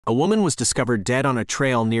A woman was discovered dead on a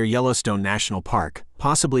trail near Yellowstone National Park,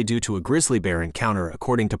 possibly due to a grizzly bear encounter,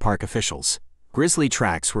 according to park officials. Grizzly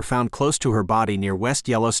tracks were found close to her body near West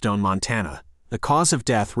Yellowstone, Montana. The cause of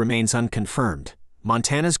death remains unconfirmed.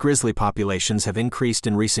 Montana's grizzly populations have increased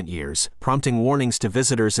in recent years, prompting warnings to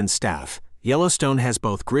visitors and staff. Yellowstone has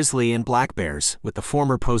both grizzly and black bears, with the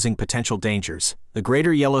former posing potential dangers. The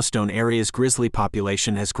greater Yellowstone area's grizzly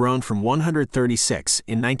population has grown from 136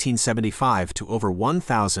 in 1975 to over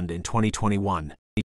 1,000 in 2021.